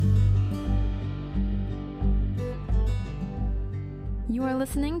You are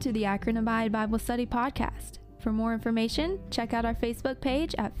listening to the Akron Abide Bible Study Podcast. For more information, check out our Facebook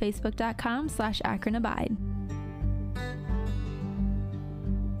page at facebook.com/AkronAbide.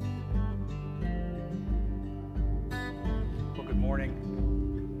 Well, good morning.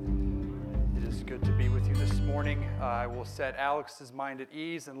 It is good to be with you this morning. I will set Alex's mind at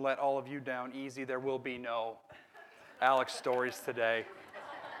ease and let all of you down easy. There will be no Alex stories today.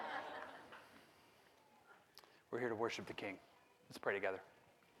 We're here to worship the King. Let's pray together.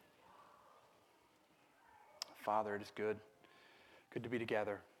 Father, it is good to be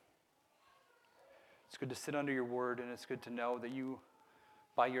together. It's good to sit under your word, and it's good to know that you,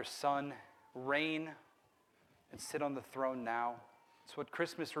 by your Son, reign and sit on the throne now. It's what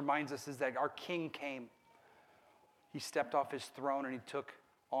Christmas reminds us, is that our King came. He stepped off his throne and he took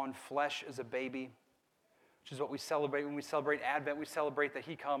on flesh as a baby, which is what we celebrate when we celebrate Advent. We celebrate that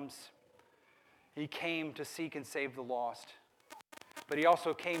he comes. He came to seek and save the lost. But he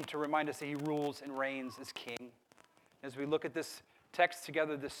also came to remind us that he rules and reigns as King. As we look at this text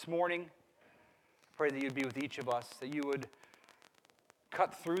together this morning, I pray that you'd be with each of us, that you would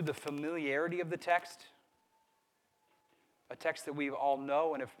cut through the familiarity of the text, a text that we all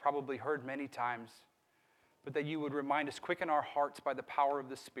know and have probably heard many times, but that you would remind us, quicken our hearts by the power of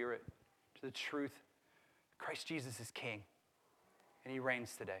the Spirit to the truth. Christ Jesus is King, and he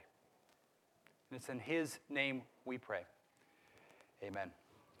reigns today. And it's in his name we pray. Amen.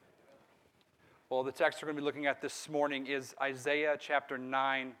 Well, the text we're going to be looking at this morning is Isaiah chapter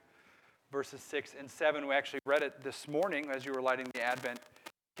 9, verses 6 and 7. We actually read it this morning as you were lighting the Advent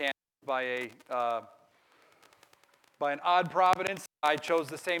candle. By an odd providence, I chose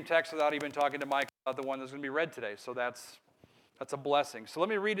the same text without even talking to Mike about the one that's going to be read today. So that's a blessing. So let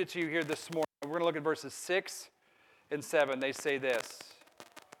me read it to you here this morning. We're going to look at verses 6 and 7. They say this: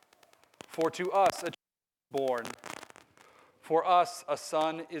 "For to us a child is born, for us a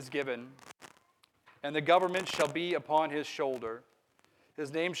son is given, and the government shall be upon his shoulder.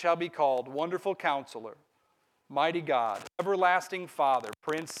 His name shall be called Wonderful Counselor, Mighty God, Everlasting Father,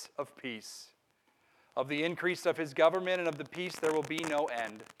 Prince of Peace. Of the increase of his government and of the peace there will be no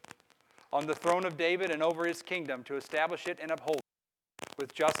end. On the throne of David and over his kingdom, to establish it and uphold it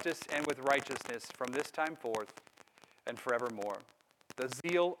with justice and with righteousness from this time forth and forevermore. The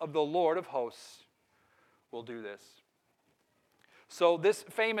zeal of the Lord of hosts will do this." So this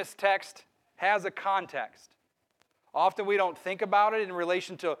famous text has a context. Often we don't think about it in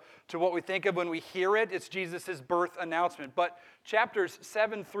relation to what we think of when we hear it. It's Jesus' birth announcement. But chapters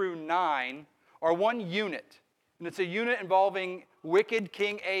 7 through 9 are one unit. And it's a unit involving wicked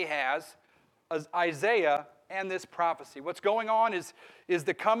King Ahaz, Isaiah, and this prophecy. What's going on is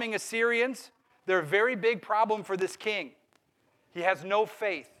the coming Assyrians. They're a very big problem for this king. He has no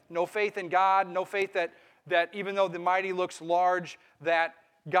faith in God, no faith that even though the mighty looks large, that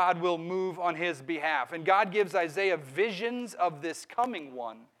God will move on his behalf. And God gives Isaiah visions of this coming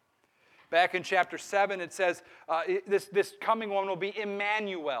one. Back in chapter 7, it says, this coming one will be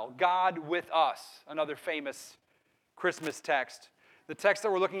Emmanuel, God with us. Another famous Christmas text. The text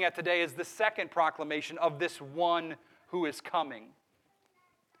that we're looking at today is the second proclamation of this one who is coming.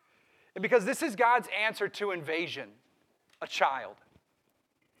 And because this is God's answer to invasion, a child,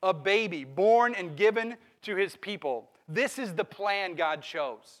 a baby born and given to his people. This is the plan God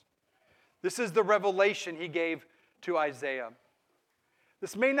chose. This is the revelation he gave to Isaiah.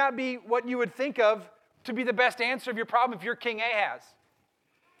 This may not be what you would think of to be the best answer of your problem if you're King Ahaz.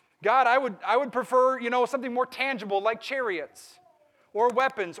 God, I would prefer, something more tangible like chariots or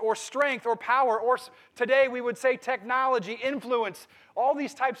weapons or strength or power, or today we would say technology, influence. All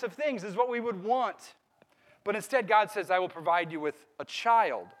these types of things is what we would want. But instead, God says, I will provide you with a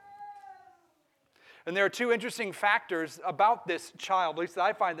child. And there are two interesting factors about this child, at least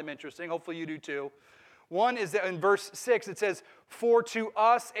I find them interesting. Hopefully you do too. One is that in verse 6, it says, "For to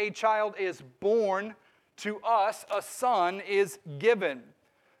us a child is born, to us a son is given."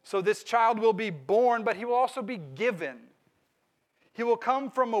 So this child will be born, but he will also be given. He will come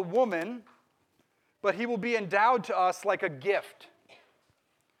from a woman, but he will be endowed to us like a gift.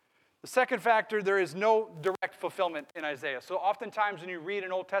 The second factor, there is no direct fulfillment in Isaiah. So oftentimes when you read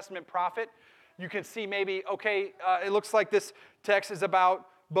an Old Testament prophet, you can see maybe, it looks like this text is about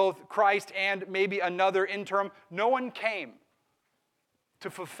both Christ and maybe another interim. No one came to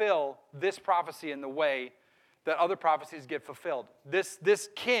fulfill this prophecy in the way that other prophecies get fulfilled. This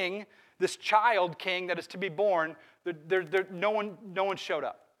king, this child king that is to be born, no one showed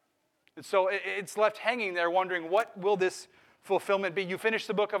up. And so it's left hanging there wondering, what will this fulfillment be? You finish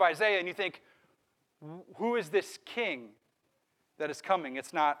the book of Isaiah and you think, who is this king that is coming?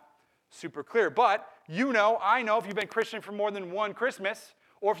 It's not super clear. But you know, I know, if you've been Christian for more than one Christmas,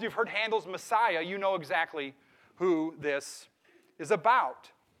 or if you've heard Handel's Messiah, you know exactly who this is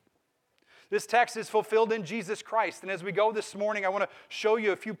about. This text is fulfilled in Jesus Christ. And as we go this morning, I want to show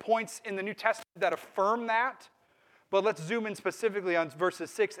you a few points in the New Testament that affirm that. But let's zoom in specifically on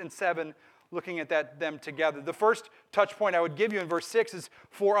verses 6 and 7, looking at them together. The first touch point I would give you in verse 6 is,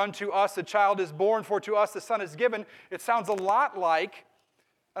 for unto us a child is born, for to us a son is given. It sounds a lot like,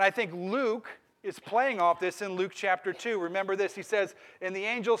 and I think Luke is playing off this in Luke chapter 2. Remember this, he says, and the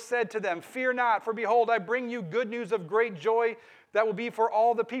angel said to them, fear not, for behold, I bring you good news of great joy that will be for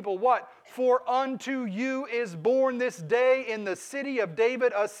all the people. What? For unto you is born this day in the city of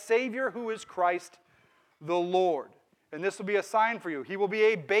David a Savior, who is Christ the Lord. And this will be a sign for you. He will be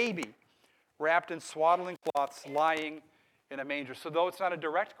a baby wrapped in swaddling cloths, lying in a manger. So though it's not a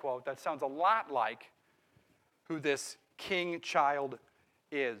direct quote, that sounds a lot like who this king child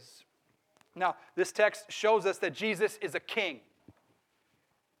is. Now, this text shows us that Jesus is a king.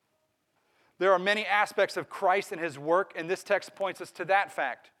 There are many aspects of Christ and his work, and this text points us to that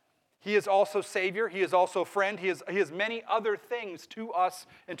fact. He is also Savior. He is also friend. He is many other things to us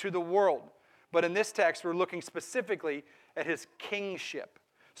and to the world. But in this text, we're looking specifically at his kingship.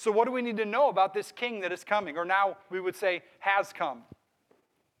 So what do we need to know about this king that is coming, or now we would say has come?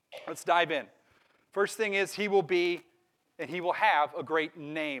 Let's dive in. First thing is, he will be and he will have a great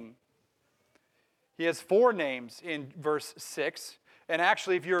name. He has 4 names in verse 6. And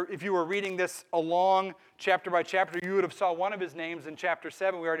actually, if you were reading this along chapter by chapter, you would have saw one of his names in chapter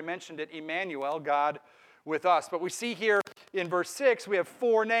 7. We already mentioned it, Emmanuel, God with us. But we see here in verse 6, we have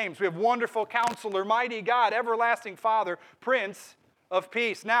 4 names. We have Wonderful Counselor, Mighty God, Everlasting Father, Prince of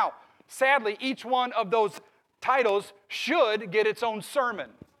Peace. Now, sadly, each one of those titles should get its own sermon.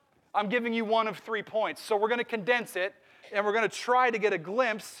 I'm giving you one of 3 points. So we're going to condense it, and we're going to try to get a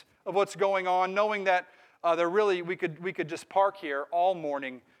glimpse of what's going on, knowing that we could just park here all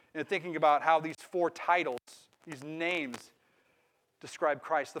morning and thinking about how these 4 titles, these names, describe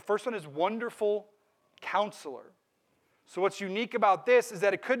Christ. The first one is Wonderful Counselor. So what's unique about this is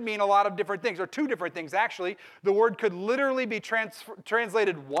that it could mean a lot of different things, or 2 different things actually. The word could literally be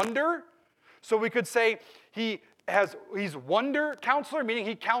translated wonder. So we could say he's Wonder Counselor, meaning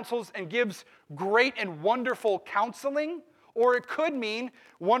he counsels and gives great and wonderful counseling. Or it could mean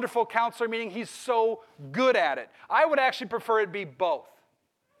Wonderful Counselor, meaning he's so good at it. I would actually prefer it be both,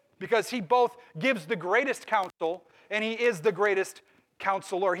 because he both gives the greatest counsel and he is the greatest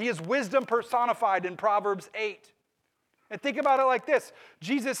counselor. He is wisdom personified in Proverbs 8. And think about it like this.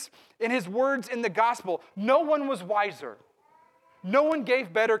 Jesus, in his words in the gospel, no one was wiser. No one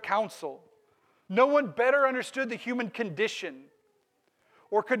gave better counsel. No one better understood the human condition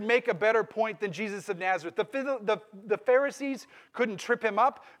or could make a better point than Jesus of Nazareth. The Pharisees couldn't trip him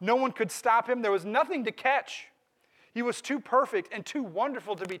up. No one could stop him. There was nothing to catch. He was too perfect and too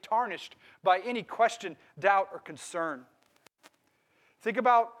wonderful to be tarnished by any question, doubt, or concern. Think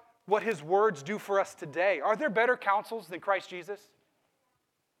about what his words do for us today. Are there better counsels than Christ Jesus?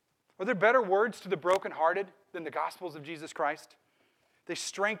 Are there better words to the brokenhearted than the Gospels of Jesus Christ? They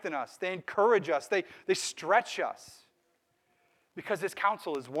strengthen us. They encourage us. They stretch us. Because his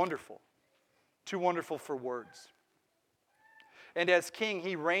counsel is wonderful, too wonderful for words. And as king,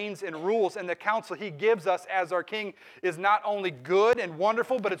 he reigns and rules, and the counsel he gives us as our king is not only good and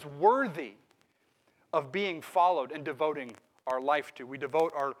wonderful, but it's worthy of being followed and devoting our life to. We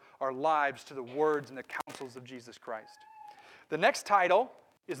devote our lives to the words and the counsels of Jesus Christ. The next title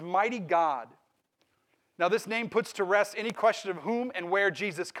is Mighty God. Now, this name puts to rest any question of whom and where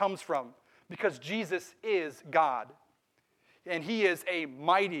Jesus comes from, because Jesus is God. And he is a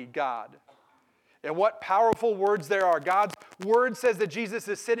mighty God. And what powerful words there are. God's word says that Jesus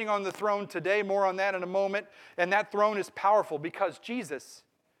is sitting on the throne today. More on that in a moment. And that throne is powerful because Jesus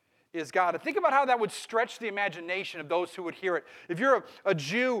is God. And think about how that would stretch the imagination of those who would hear it. If you're a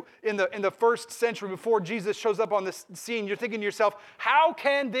Jew in the first century before Jesus shows up on the scene, you're thinking to yourself, how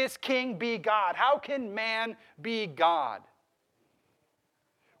can this king be God? How can man be God?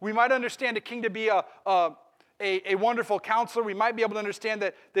 We might understand a king to be a wonderful counselor. We might be able to understand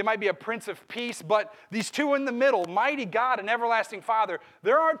that they might be a prince of peace, but these 2 in the middle, mighty God and everlasting Father,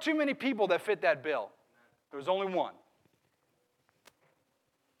 there aren't too many people that fit that bill. There's only one.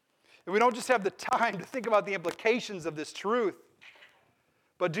 And we don't just have the time to think about the implications of this truth,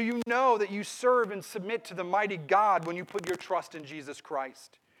 but do you know that you serve and submit to the mighty God when you put your trust in Jesus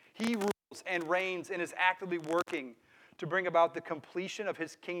Christ? He rules and reigns and is actively working to bring about the completion of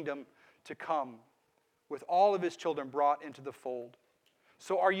his kingdom to come, with all of his children brought into the fold.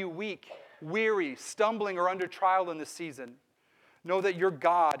 So are you weak, weary, stumbling, or under trial in this season? Know that your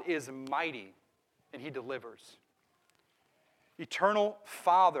God is mighty and he delivers. Eternal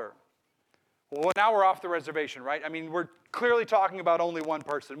Father. Well, now we're off the reservation, right? I mean, we're clearly talking about only one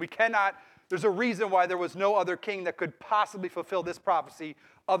person. There's a reason why there was no other king that could possibly fulfill this prophecy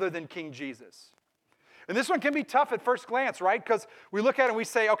other than King Jesus. And this one can be tough at first glance, right? Because we look at it and we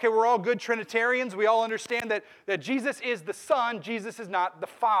say, okay, we're all good Trinitarians. We all understand that Jesus is the Son, Jesus is not the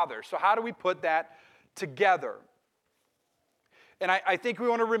Father. So how do we put that together? And I think we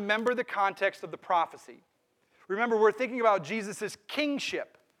want to remember the context of the prophecy. Remember, we're thinking about Jesus'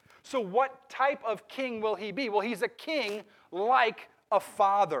 kingship. So what type of king will he be? Well, he's a king like a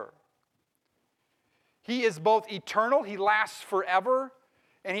father. He is both eternal, he lasts forever,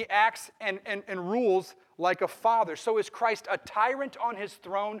 and he acts and rules like a father. So is Christ a tyrant on his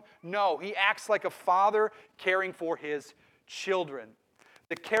throne? No, he acts like a father caring for his children.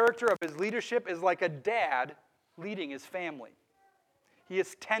 The character of his leadership is like a dad leading his family. He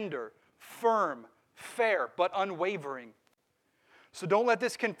is tender, firm, fair, but unwavering. So don't let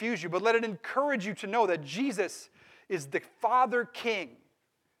this confuse you, but let it encourage you to know that Jesus is the Father King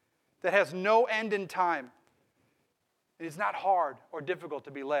that has no end in time. It is not hard or difficult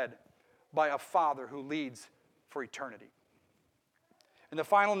to be led by a Father who leads for eternity. And the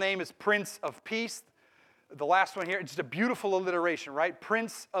final name is Prince of Peace. The last one here, it's just a beautiful alliteration, right?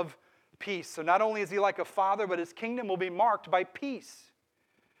 Prince of Peace. So not only is he like a father, but his kingdom will be marked by peace.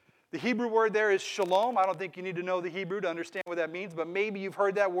 The Hebrew word there is shalom. I don't think you need to know the Hebrew to understand what that means, but maybe you've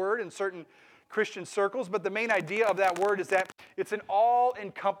heard that word in certain Christian circles. But the main idea of that word is that it's an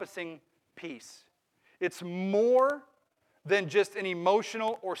all-encompassing peace. It's more than just an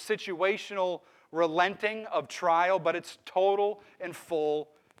emotional or situational relenting of trial, but it's total and full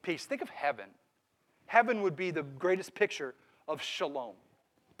peace. Think of heaven. Heaven would be the greatest picture of shalom.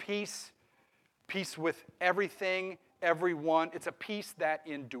 Peace, peace with everything, everyone. It's a peace that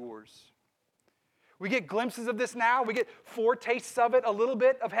endures. We get glimpses of this now. We get foretastes of it, a little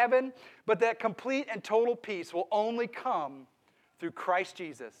bit of heaven. But that complete and total peace will only come through Christ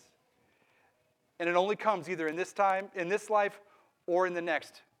Jesus. And it only comes either in this time, in this life, or in the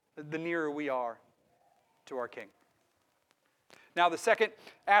next, the nearer we are to our King. Now, the second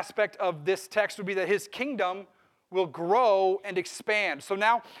aspect of this text would be that his kingdom will grow and expand. So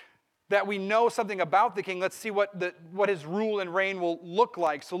now that we know something about the king, let's see what his rule and reign will look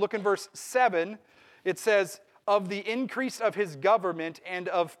like. So look in verse 7. It says, of the increase of his government and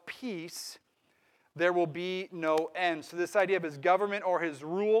of peace, there will be no end. So this idea of his government or his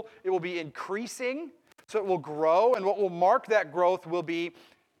rule, it will be increasing, so it will grow, and what will mark that growth will be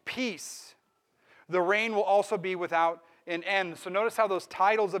peace. The reign will also be without an end. So notice how those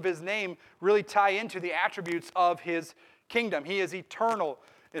titles of his name really tie into the attributes of his kingdom. He is eternal,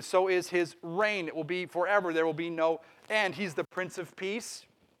 and so is his reign. It will be forever. There will be no end. He's the Prince of Peace,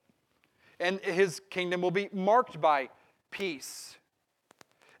 and his kingdom will be marked by peace.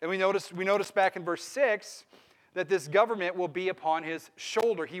 And we notice back in verse 6 that this government will be upon his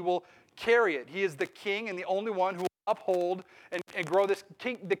shoulder. He will carry it. He is the king and the only one who will uphold and grow this.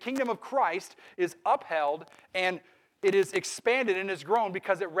 The kingdom of Christ is upheld, and it is expanded and is grown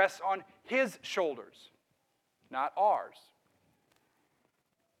because it rests on his shoulders, not ours.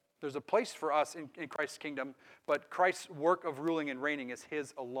 There's a place for us in Christ's kingdom, but Christ's work of ruling and reigning is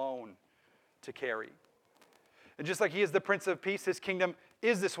his alone to carry. And just like he is the Prince of Peace, his kingdom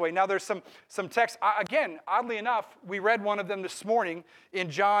is this way. Now there's some texts, again, oddly enough, we read one of them this morning in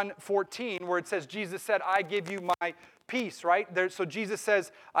John 14 where it says, Jesus said, I give you my peace, right? So Jesus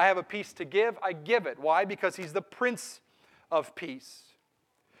says, I have a peace to give, I give it. Why? Because he's the Prince of Peace.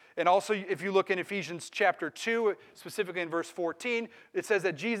 And also, if you look in Ephesians chapter 2, specifically in verse 14, it says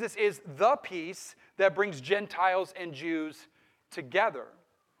that Jesus is the peace that brings Gentiles and Jews together.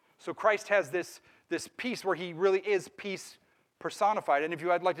 So Christ has this peace where he really is peace personified. And if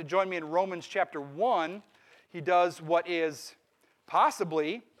you'd like to join me in Romans chapter 1, he does what is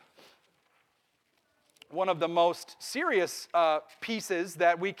possibly one of the most serious pieces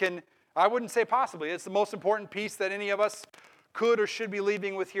that we can, I wouldn't say possibly, it's the most important piece that any of us could or should be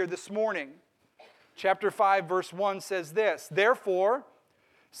leaving with here this morning. Chapter 5, verse 1 says this, therefore,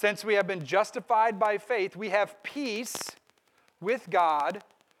 since we have been justified by faith, we have peace with God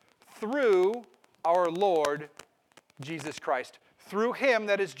through our Lord Jesus Christ. Through him,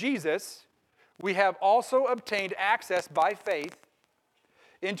 that is Jesus, we have also obtained access by faith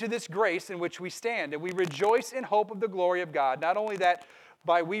into this grace in which we stand. And we rejoice in hope of the glory of God. Not only that,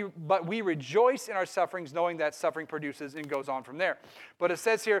 but we rejoice in our sufferings, knowing that suffering produces, and goes on from there. But it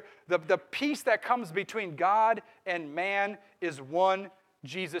says here, the peace that comes between God and man is one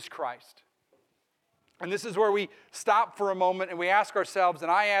Jesus Christ. And this is where we stop for a moment and we ask ourselves,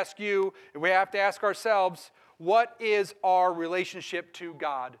 and I ask you, and we have to ask ourselves, what is our relationship to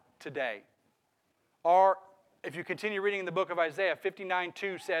God today? If you continue reading in the book of Isaiah,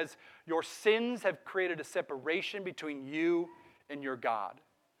 59:2 says, your sins have created a separation between you and your God.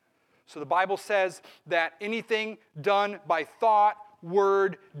 So the Bible says that anything done by thought,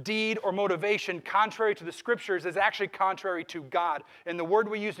 word, deed, or motivation contrary to the Scriptures is actually contrary to God. And the word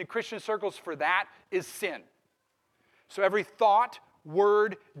we use in Christian circles for that is sin. So every thought,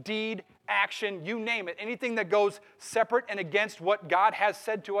 word, deed, action, you name it, anything that goes separate and against what God has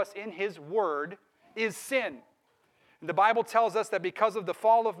said to us in His Word is sin. And the Bible tells us that because of the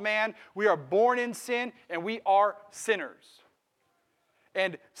fall of man, we are born in sin and we are sinners.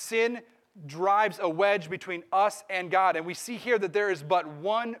 And sin drives a wedge between us and God. And we see here that there is but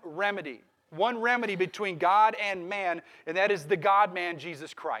one remedy between God and man, and that is the God-man,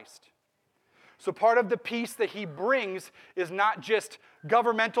 Jesus Christ. So part of the peace that He brings is not just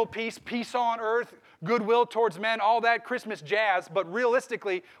governmental peace, peace on earth, goodwill towards men, all that Christmas jazz, but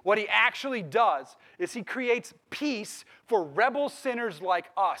realistically, what He actually does is He creates peace for rebel sinners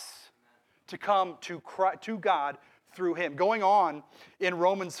like us to come to God through Him. Going on in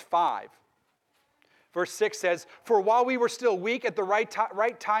Romans 5. Verse 6 says, for while we were still weak, at the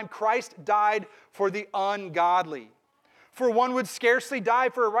right time, Christ died for the ungodly. For one would scarcely die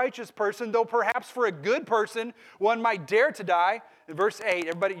for a righteous person, though perhaps for a good person one might dare to die. In verse 8,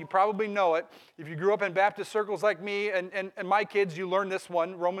 everybody, you probably know it. If you grew up in Baptist circles like me and my kids, you learned this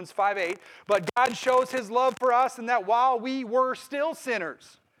one, Romans 5:8. But God shows His love for us in that while we were still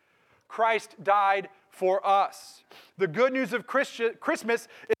sinners, Christ died for us. The good news of Christmas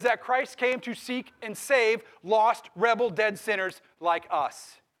is that Christ came to seek and save lost, rebel, dead sinners like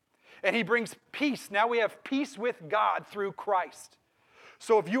us. And He brings peace. Now we have peace with God through Christ.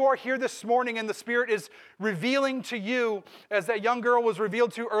 So if you are here this morning and the Spirit is revealing to you, as that young girl was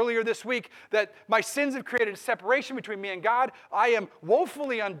revealed to earlier this week, that my sins have created a separation between me and God, I am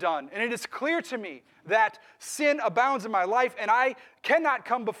woefully undone. And it is clear to me that sin abounds in my life and I cannot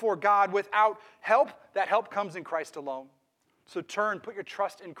come before God without help. That help comes in Christ alone. So put your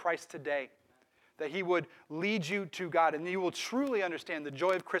trust in Christ today, that He would lead you to God and you will truly understand the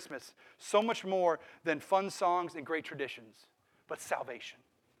joy of Christmas so much more than fun songs and great traditions, but salvation.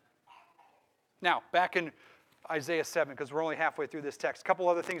 Now, back in Isaiah 7, because we're only halfway through this text, a couple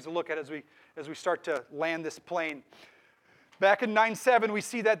other things to look at as we start to land this plane. Back in 9:7, we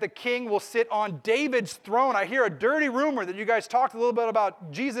see that the king will sit on David's throne. I hear a dirty rumor that you guys talked a little bit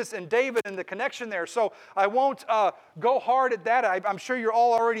about Jesus and David and the connection there, so I won't go hard at that. I'm sure you're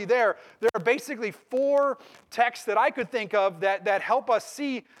all already there. There are basically 4 texts that I could think of that help us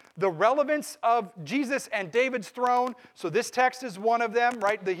see the relevance of Jesus and David's throne. So this text is one of them,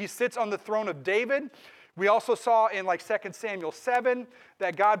 right? That He sits on the throne of David. We also saw in 2 Samuel 7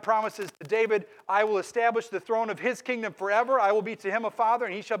 that God promises to David, I will establish the throne of His kingdom forever. I will be to him a father,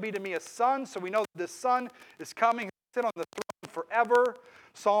 and he shall be to me a son. So we know that this son is coming. He will sit on the throne forever.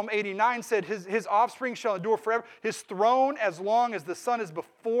 Psalm 89 said, his offspring shall endure forever. His throne as long as the sun is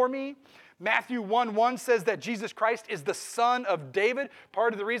before me. Matthew 1:1 says that Jesus Christ is the son of David.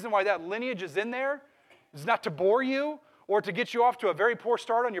 Part of the reason why that lineage is in there is not to bore you, or to get you off to a very poor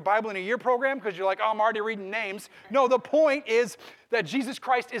start on your Bible in a Year program because you're like, oh, I'm already reading names. No, the point is that Jesus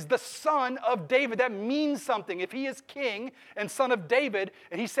Christ is the son of David. That means something. If He is king and son of David,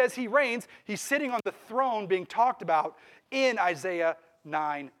 and He says He reigns, He's sitting on the throne being talked about in Isaiah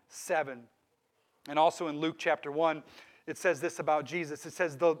 9:7. And also in Luke chapter 1, it says this about Jesus. It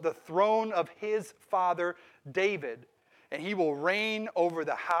says, the throne of His father David, and He will reign over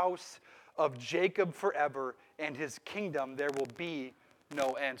the house of Jacob forever, and His kingdom there will be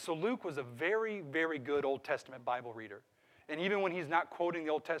no end. So Luke was a very, very good Old Testament Bible reader. And even when he's not quoting the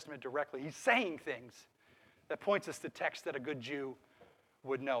Old Testament directly, he's saying things that points us to texts that a good Jew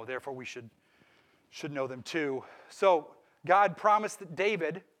would know. Therefore, we should know them too. So God promised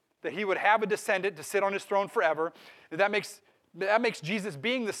David that he would have a descendant to sit on his throne forever. And that makes Jesus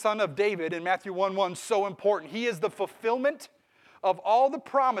being the son of David in Matthew 1:1 so important. He is the fulfillment of all the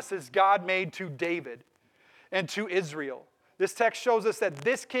promises God made to David and to Israel. This text shows us that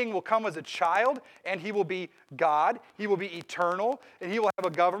this king will come as a child, and he will be God. He will be eternal, and he will have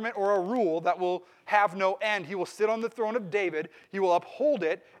a government or a rule that will have no end. He will sit on the throne of David. He will uphold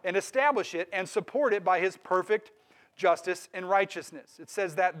it and establish it and support it by his perfect justice and righteousness. It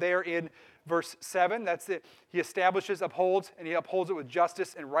says that there in verse 7. That's it. He establishes, upholds, and he upholds it with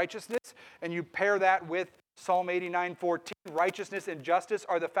justice and righteousness. And you pair that with Psalm 89:14, righteousness and justice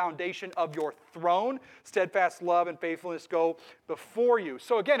are the foundation of your throne. Steadfast love and faithfulness go before you.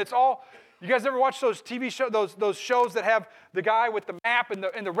 So again, it's all You guys ever watch those TV shows, those shows that have the guy with the map and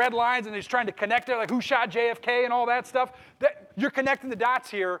the red lines, and he's trying to connect it, like who shot JFK and all that stuff? You're connecting the dots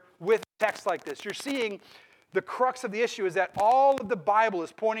here with text like this. You're seeing the crux of the issue is that all of the Bible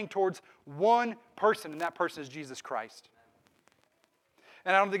is pointing towards one person, and that person is Jesus Christ.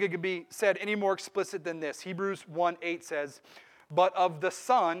 And I don't think it could be said any more explicit than this. Hebrews 1:8 says, "But of the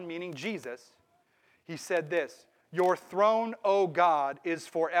Son," meaning Jesus, he said this, "Your throne, O God, is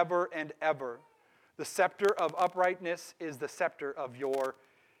forever and ever. The scepter of uprightness is the scepter of your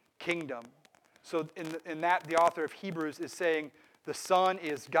kingdom." So in that, the author of Hebrews is saying the Son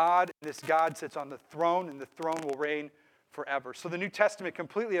is God, and this God sits on the throne, and the throne will reign forever. So the New Testament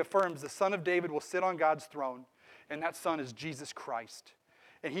completely affirms the Son of David will sit on God's throne, and that Son is Jesus Christ.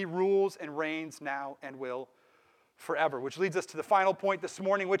 And he rules and reigns now and will forever, which leads us to the final point this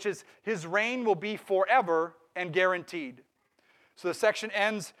morning, which is his reign will be forever and guaranteed. So the section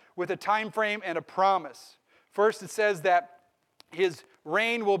ends with a time frame and a promise. First, it says that his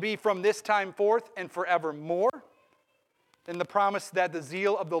reign will be from this time forth and forevermore. And the promise that the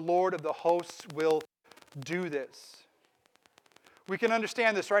zeal of the Lord of the hosts will do this. We can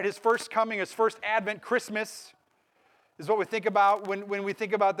understand this, right? His first coming, his first advent, Christmas, is what we think about when we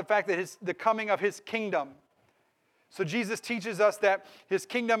think about the fact that the coming of his kingdom. So Jesus teaches us that his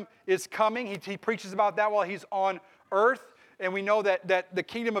kingdom is coming. He preaches about that while he's on earth. And we know that the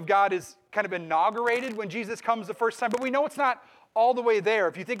kingdom of God is kind of inaugurated when Jesus comes the first time. But we know it's not all the way there.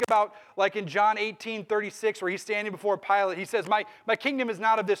 If you think about like in John 18:36, where he's standing before Pilate, he says, my kingdom is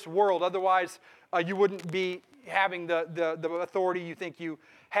not of this world. Otherwise, you wouldn't be having the authority you think you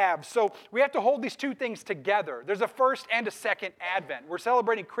have. So we have to hold these two things together. There's a first and a second advent. We're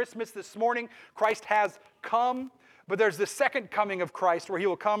celebrating Christmas this morning. Christ has come. But there's the second coming of Christ where he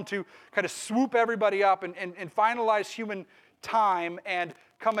will come to kind of swoop everybody up and finalize human time and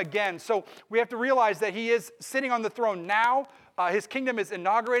come again. So we have to realize that he is sitting on the throne now. His kingdom is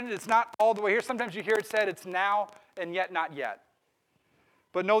inaugurated. It's not all the way here. Sometimes you hear it said it's now and yet not yet.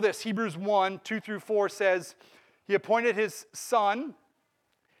 But know this, Hebrews 1:2-4 says, he appointed his Son.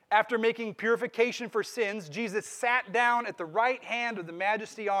 After making purification for sins, Jesus sat down at the right hand of the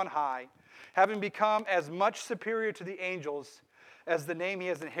Majesty on high, having become as much superior to the angels as the name he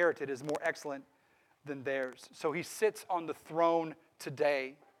has inherited is more excellent than theirs. So he sits on the throne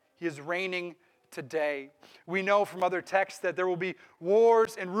today. He is reigning today. We know from other texts that there will be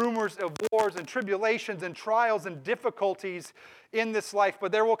wars and rumors of wars and tribulations and trials and difficulties in this life,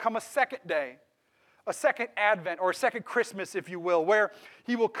 but there will come a second day, a second advent, or a second Christmas, if you will, where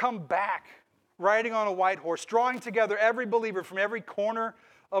he will come back riding on a white horse, drawing together every believer from every corner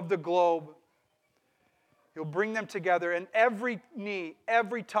of the globe. He'll bring them together, and every knee,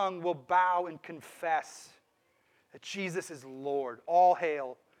 every tongue will bow and confess that Jesus is Lord. All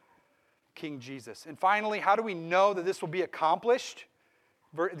hail King Jesus. And finally, how do we know that this will be accomplished?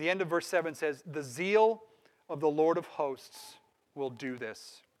 The end of verse 7 says, the zeal of the Lord of hosts will do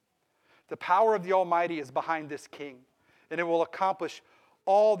this. The power of the Almighty is behind this king, and it will accomplish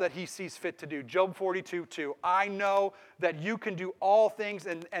all that he sees fit to do. Job 42:2. I know that you can do all things,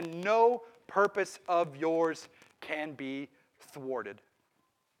 and no purpose of yours can be thwarted.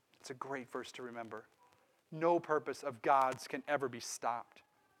 It's a great verse to remember. No purpose of God's can ever be stopped.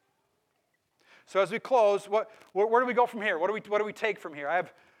 So as we close, where do we go from here? What do we take from here? I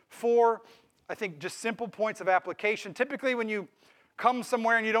have 4, I think, just simple points of application. Typically, when you come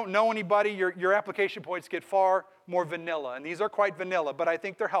somewhere and you don't know anybody, your application points get far more vanilla. And these are quite vanilla, but I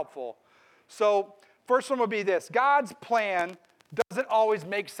think they're helpful. So first one would be this. God's plan doesn't always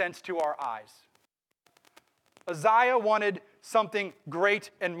make sense to our eyes. Uzziah wanted something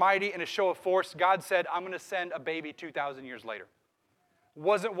great and mighty in a show of force. God said, I'm going to send a baby 2,000 years later.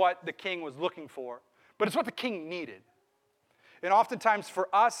 Wasn't what the king was looking for, but it's what the king needed. And oftentimes for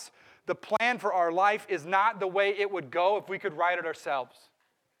us, the plan for our life is not the way it would go if we could write it ourselves.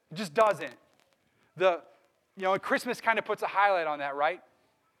 It just doesn't. Christmas kind of puts a highlight on that, right?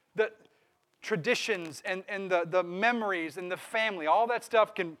 The traditions and the memories and the family, all that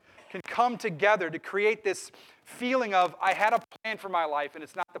stuff can come together to create this feeling of, I had a plan for my life, and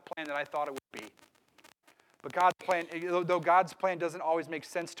it's not the plan that I thought it would be. But God's plan, though God's plan doesn't always make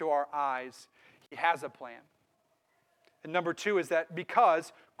sense to our eyes, he has a plan. And number 2 is that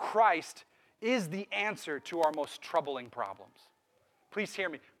because Christ is the answer to our most troubling problems. Please hear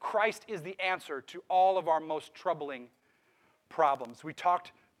me. Christ is the answer to all of our most troubling problems. We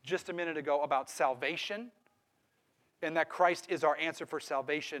talked just a minute ago about salvation, and that Christ is our answer for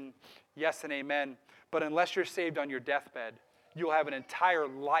salvation. Yes and amen. But unless you're saved on your deathbed, you'll have an entire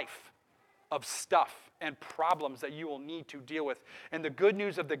life of stuff and problems that you will need to deal with. And the good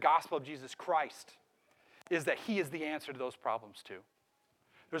news of the gospel of Jesus Christ is that he is the answer to those problems too.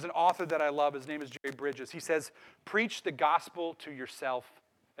 There's an author that I love. His name is Jerry Bridges. He says, preach the gospel to yourself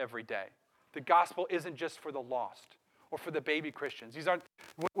every day. The gospel isn't just for the lost or for the baby Christians. These aren't,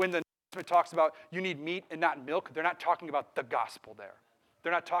 when the New Testament talks about you need meat and not milk, they're not talking about the gospel there.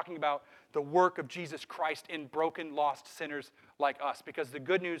 They're not talking about the work of Jesus Christ in broken, lost sinners like us. Because the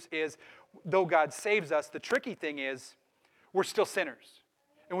good news is, though God saves us, the tricky thing is we're still sinners.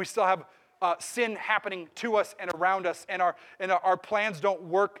 And we still have sin happening to us and around us. And our plans don't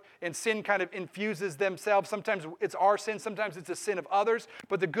work. And sin kind of infuses themselves. Sometimes it's our sin. Sometimes it's the sin of others.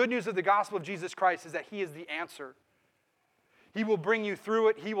 But the good news of the gospel of Jesus Christ is that he is the answer. He will bring you through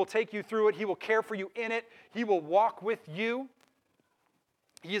it. He will take you through it. He will care for you in it. He will walk with you.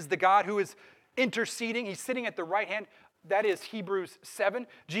 He is the God who is interceding. He's sitting at the right hand. That is Hebrews 7.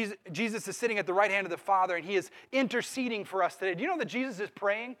 Jesus is sitting at the right hand of the Father, and he is interceding for us today. Do you know that Jesus is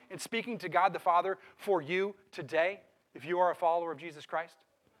praying and speaking to God the Father for you today, if you are a follower of Jesus Christ?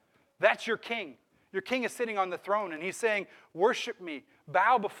 That's your king. Your king is sitting on the throne, and he's saying, worship me,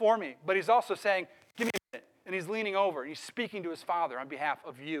 bow before me. But he's also saying, give me a minute. And he's leaning over, and he's speaking to his Father on behalf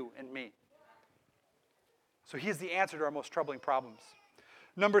of you and me. So he is the answer to our most troubling problems.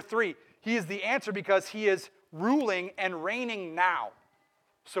 Number 3, he is the answer because he is ruling and reigning now,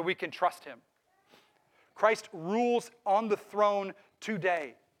 so we can trust him. Christ rules on the throne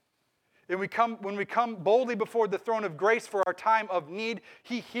today. And when we come boldly before the throne of grace for our time of need,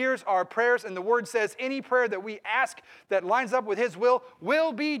 he hears our prayers, and the word says any prayer that we ask that lines up with his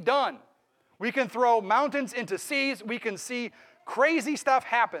will be done. We can throw mountains into seas. We can see crazy stuff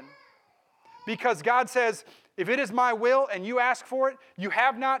happen because God says, if it is my will and you ask for it, you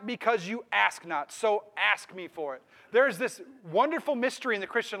have not because you ask not. So ask me for it. There's this wonderful mystery in the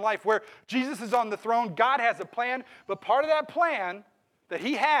Christian life where Jesus is on the throne. God has a plan. But part of that plan that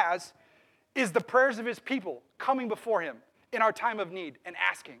he has is the prayers of his people coming before him in our time of need and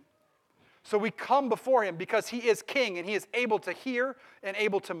asking. So we come before him because he is king and he is able to hear and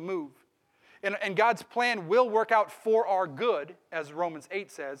able to move. And God's plan will work out for our good, as Romans 8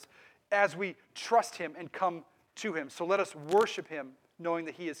 says, as we trust him and come to him. So let us worship him, knowing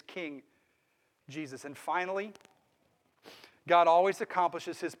that he is King Jesus. And finally, God always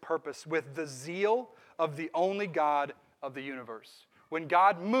accomplishes his purpose with the zeal of the only God of the universe. When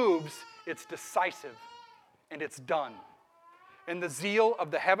God moves, it's decisive and it's done. And the zeal of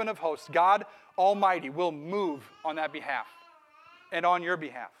the heaven of hosts, God Almighty, will move on that behalf and on your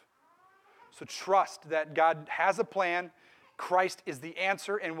behalf. So trust that God has a plan. Christ is the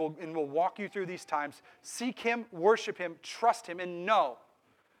answer and will walk you through these times. Seek him, worship him, trust him, and know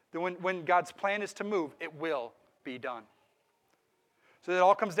that when God's plan is to move, it will be done. So it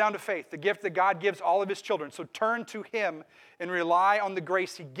all comes down to faith, the gift that God gives all of his children. So turn to him and rely on the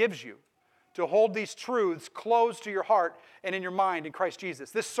grace he gives you to hold these truths close to your heart and in your mind in Christ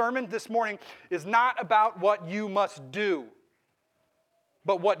Jesus. This sermon this morning is not about what you must do,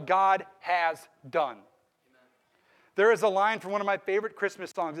 but what God has done. There is a line from one of my favorite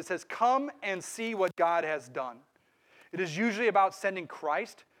Christmas songs. It says, come and see what God has done. It is usually about sending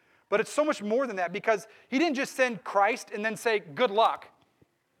Christ, but it's so much more than that because he didn't just send Christ and then say, good luck,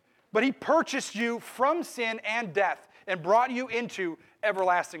 but he purchased you from sin and death and brought you into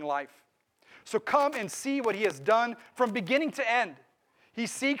everlasting life. So come and see what he has done from beginning to end. He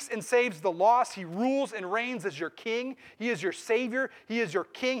seeks and saves the lost. He rules and reigns as your king. He is your Savior. He is your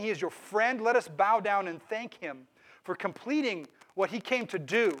King. He is your friend. Let us bow down and thank him for completing what he came to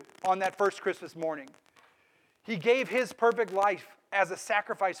do on that first Christmas morning. He gave his perfect life as a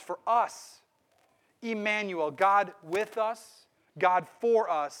sacrifice for us. Emmanuel, God with us, God for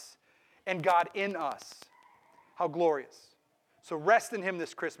us, and God in us. How glorious. So rest in him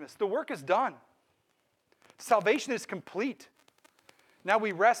this Christmas. The work is done. Salvation is complete. Now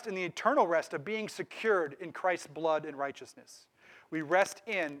we rest in the eternal rest of being secured in Christ's blood and righteousness. We rest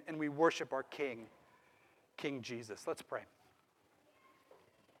in and we worship our King, King Jesus. Let's pray.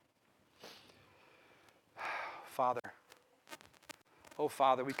 Father, oh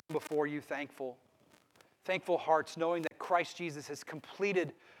Father, we come before you thankful hearts, knowing that Christ Jesus has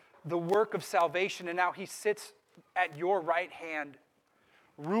completed the work of salvation, and now he sits at your right hand,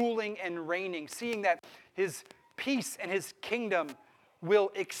 ruling and reigning, seeing that his peace and his kingdom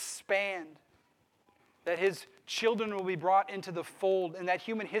will expand, that his children will be brought into the fold, and that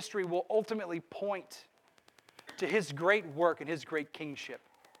human history will ultimately point to his great work and his great kingship.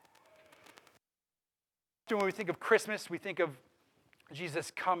 When we think of Christmas, we think of Jesus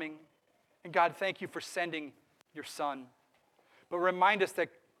coming, and God, thank you for sending your Son. But remind us that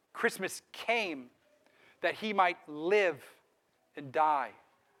Christmas came that he might live and die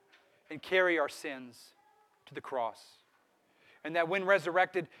and carry our sins to the cross. And that when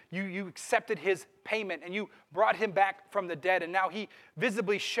resurrected, you accepted his payment and you brought him back from the dead. And now he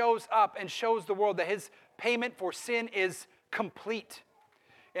visibly shows up and shows the world that his payment for sin is complete.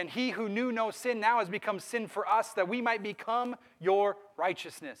 And he who knew no sin now has become sin for us, that we might become your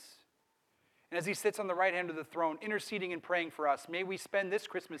righteousness. And as he sits on the right hand of the throne, interceding and praying for us, may we spend this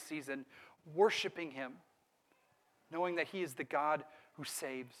Christmas season worshiping him, knowing that he is the God who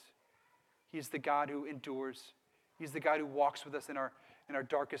saves. He is the God who endures. He's the God who walks with us in our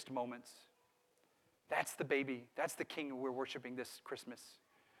darkest moments. That's the baby. That's the King who we're worshiping this Christmas.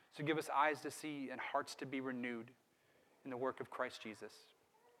 So give us eyes to see and hearts to be renewed in the work of Christ Jesus.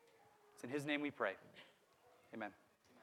 It's in his name we pray. Amen.